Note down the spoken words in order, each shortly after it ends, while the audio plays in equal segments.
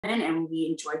and we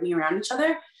enjoy being around each other.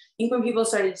 I think when people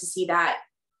started to see that,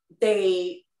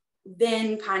 they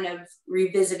then kind of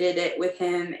revisited it with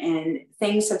him, and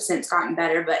things have since gotten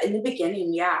better. But in the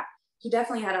beginning, yeah, he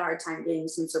definitely had a hard time getting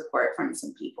some support from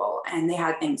some people, and they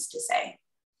had things to say.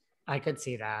 I could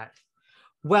see that.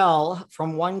 Well,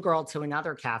 from one girl to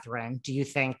another, Kathryn, do you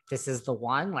think this is the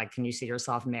one? Like, can you see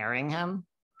yourself marrying him?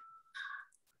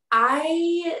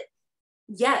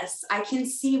 Yes, I can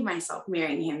see myself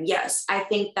marrying him. Yes, I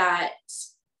think that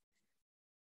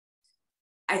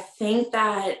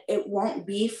it won't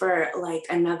be for like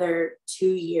another 2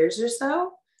 years or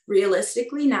so.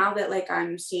 Realistically, now that like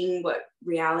I'm seeing what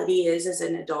reality is as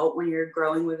an adult when you're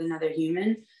growing with another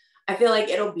human, I feel like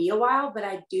it'll be a while, but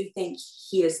I do think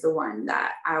he is the one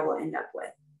that I will end up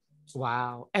with.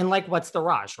 Wow. And like, what's the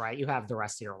rush, right? You have the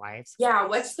rest of your life. Yeah,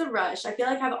 what's the rush? I feel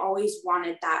like I've always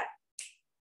wanted that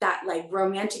like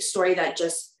romantic story that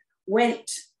just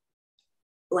went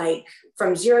like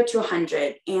from 0 to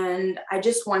 100. And I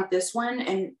just want this one.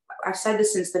 And I've said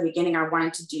this since the beginning. I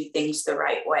wanted to do things the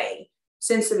right way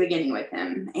since the beginning with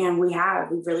him. And we've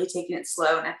really taken it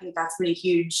slow. And I think that's been a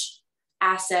huge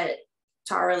asset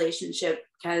to our relationship,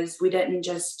 because we didn't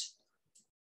just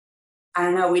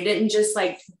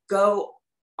like go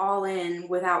all in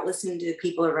without listening to the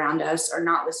people around us, or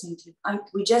not listening to, like,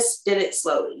 we just did it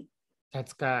slowly.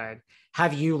 That's good.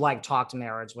 Have you like talked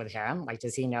marriage with him? Like,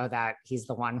 does he know that he's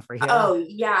the one for you? Oh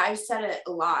yeah, I've said it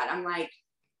a lot. I'm like,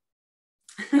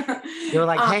 you're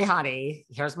like, hey honey,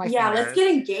 here's my fingers. Let's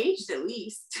get engaged at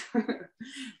least.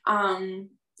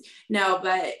 No,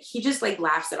 but he just like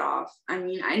laughs it off. I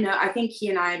mean, I think he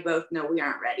and I both know we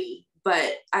aren't ready,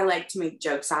 but I like to make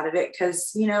jokes out of it,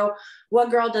 because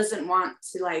what girl doesn't want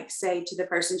to like say to the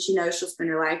person she knows she'll spend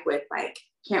her life with, like,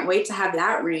 can't wait to have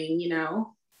that ring.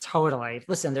 Totally.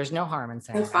 Listen, there's no harm in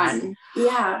saying so fun.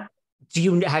 Yeah.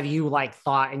 Have you like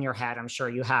thought in your head, I'm sure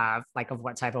you have, like, of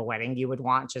what type of wedding you would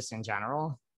want just in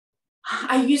general?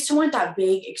 I used to want that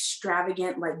big,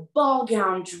 extravagant, like ball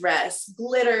gown dress,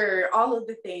 glitter, all of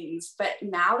the things. But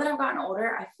now that I've gotten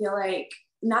older, I feel like,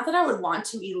 not that I would want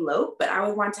to elope, but I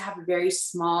would want to have a very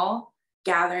small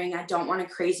gathering. I don't want a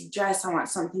crazy dress. I want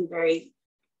something very,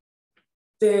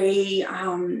 very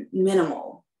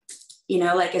minimal,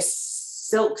 like a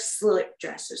silk slick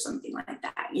dress or something like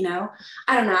that.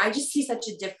 I don't know. I just see such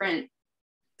a different,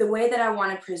 the way that I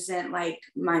want to present like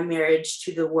my marriage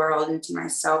to the world and to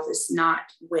myself is not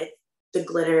with the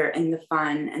glitter and the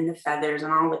fun and the feathers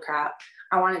and all the crap.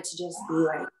 I want it to just be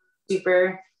like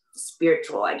super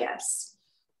spiritual, I guess.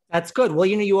 That's good. Well,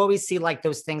 you always see like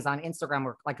those things on Instagram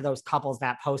where like those couples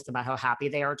that post about how happy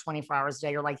they are 24 hours a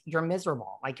day. You're like, you're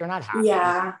miserable. Like, you're not happy.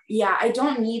 Yeah. I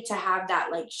don't need to have that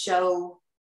like show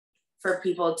for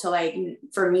people to like,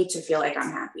 for me to feel like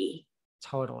I'm happy.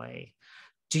 Totally.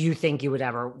 Do you think you would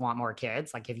ever want more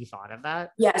kids? Like, have you thought of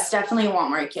that? Yes, definitely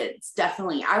want more kids.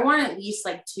 Definitely. I want at least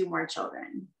like 2 more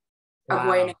children. Wow. A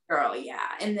boy and a girl. Yeah.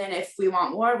 And then if we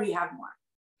want more, we have more.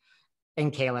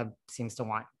 And Caleb seems to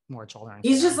want more children.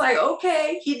 He's just like,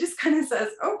 okay. He just kind of says,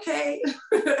 okay.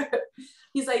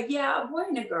 He's like, yeah, a boy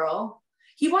and a girl.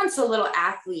 He wants a little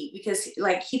athlete, because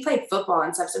like he played football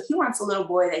and stuff. So he wants a little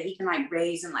boy that he can like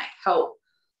raise and like help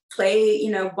play,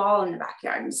 ball in the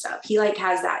backyard and stuff. He like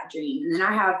has that dream. And then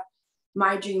I have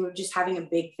my dream of just having a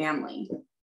big family.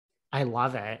 I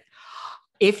love it.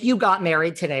 If you got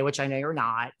married today, which I know you're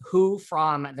not, who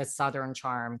from the Southern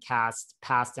Charm cast,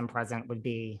 past and present, would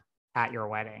be at your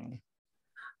wedding?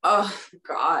 Oh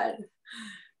God.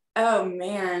 Oh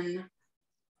man.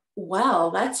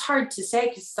 Well, that's hard to say,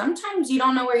 because sometimes you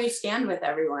don't know where you stand with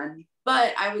everyone.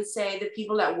 But I would say the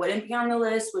people that wouldn't be on the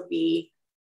list would be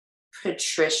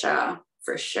Patricia,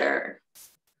 for sure.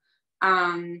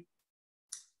 And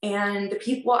the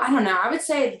people, I don't know, I would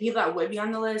say the people that would be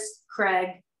on the list: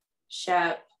 Craig,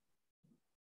 Shep,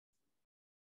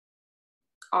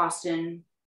 Austin,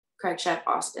 Craig, Shep,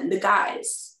 Austin, the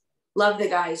guys. Love the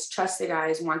guys, trust the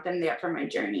guys, want them there for my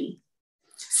journey.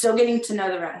 Still getting to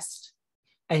know the rest.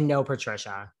 And no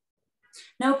Patricia.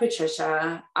 No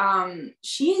Patricia.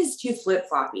 She is too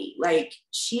flip-floppy. Like,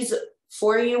 she's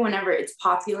for you whenever it's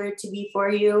popular to be for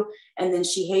you, and then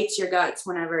she hates your guts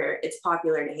whenever it's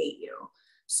popular to hate you.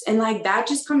 And like that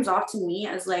just comes off to me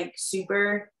as like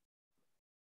super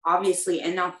obviously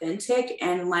inauthentic,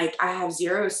 and like I have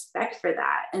zero respect for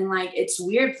that. And like it's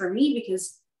weird for me,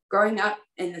 because growing up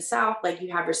in the South, like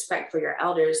you have respect for your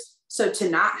elders, so to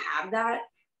not have that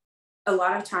a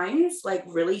lot of times like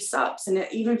really sucks. And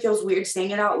it even feels weird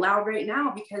saying it out loud right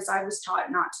now, because I was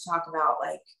taught not to talk about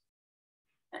like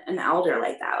an elder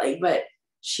like that. Like, but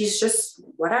she's just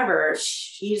whatever.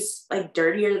 She's like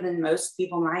dirtier than most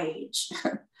people my age.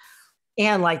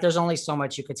 And like, there's only so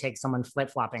much you could take someone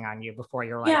flip-flopping on you before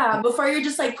you're like, yeah, before you're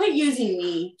just like, quit using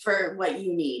me for what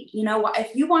you need. You know what?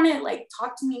 If you want to like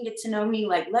talk to me and get to know me,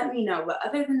 like, let me know. But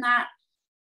other than that,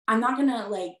 I'm not going to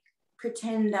like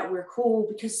pretend that we're cool,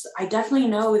 because I definitely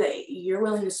know that you're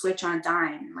willing to switch on a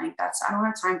dime. Like, I don't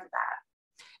have time for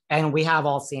that. and we have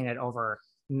all seen it over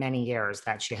many years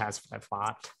that she has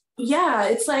flip-flopped. Yeah,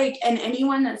 it's like, and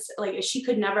anyone that's like, she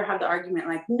could never have the argument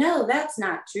like, no, that's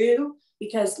not true,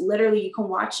 because literally you can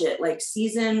watch it like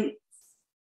season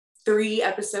 3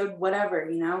 episode whatever,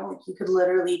 you know, you could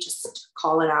literally just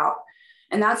call it out.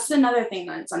 And that's another thing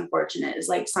that's unfortunate, is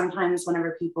like sometimes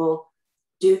whenever people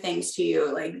do things to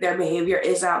you, like their behavior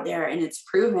is out there and it's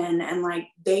proven, and like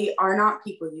they are not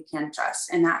people you can trust.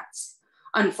 And that's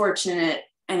unfortunate,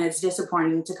 and it's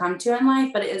disappointing to come to in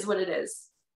life, but it is what it is.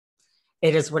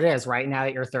 It is what it is. Right now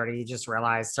that you're 30, you just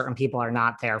realize certain people are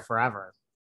not there forever.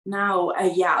 No,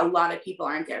 yeah, a lot of people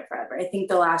aren't there forever. I think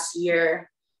the last year,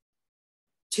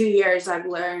 2 years, I've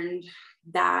learned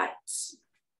that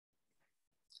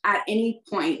at any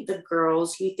point, the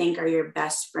girls you think are your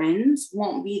best friends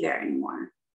won't be there anymore.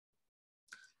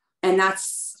 And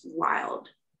that's wild.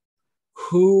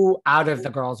 Who out of the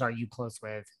girls are you close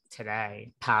with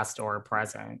today, past or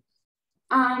present?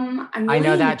 I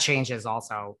know that changes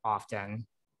also often.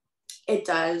 It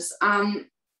does.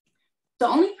 The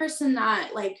only person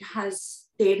that like has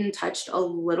stayed in touch a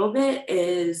little bit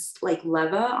is like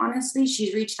Leva, honestly.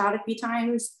 She's reached out a few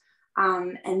times.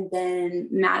 And then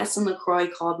Madison LaCroix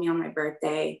called me on my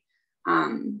birthday.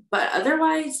 But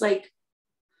otherwise, like,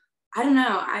 I don't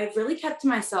know. I've really kept to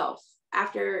myself.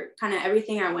 After kind of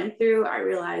everything I went through, I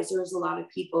realized there was a lot of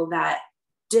people that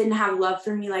didn't have love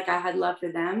for me like I had love for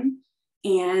them.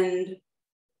 And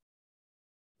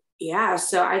yeah,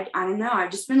 so I don't know.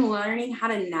 I've just been learning how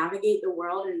to navigate the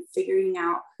world and figuring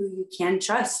out who you can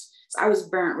trust. So I was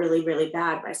burnt really, really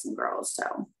bad by some girls.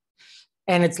 So.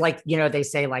 And it's like, you know, they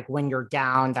say like when you're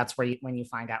down, that's where when you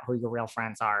find out who your real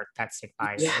friends are. That stick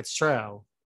by you. It's true.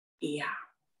 Yeah.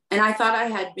 And I thought I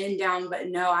had been down, but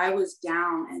no, I was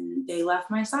down and they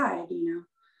left my side, you know.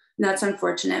 And that's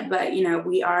unfortunate, but you know,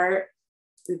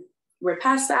 we're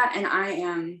past that, and I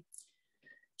am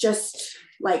just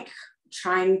like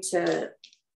trying to,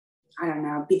 I don't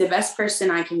know, be the best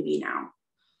person I can be now.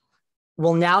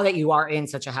 Well, now that you are in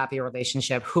such a happy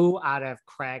relationship, who out of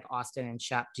Craig, Austin, and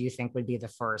Shep do you think would be the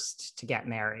first to get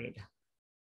married?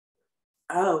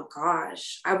 Oh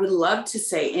gosh, I would love to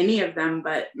say any of them,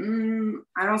 but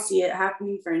I don't see it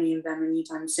happening for any of them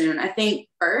anytime soon. I think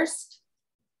first,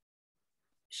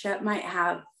 Shep might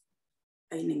have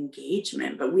an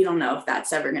engagement, but we don't know if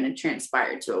that's ever going to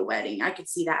transpire to a wedding. I could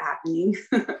see that happening.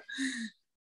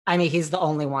 I mean, he's the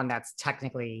only one that's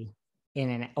technically in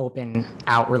an open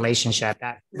out relationship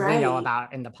that we know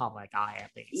about in the public eye, at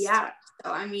least. Yeah.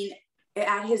 So, I mean,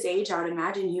 at his age, I would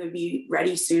imagine he would be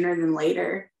ready sooner than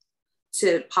later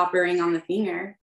to pop a ring on the finger.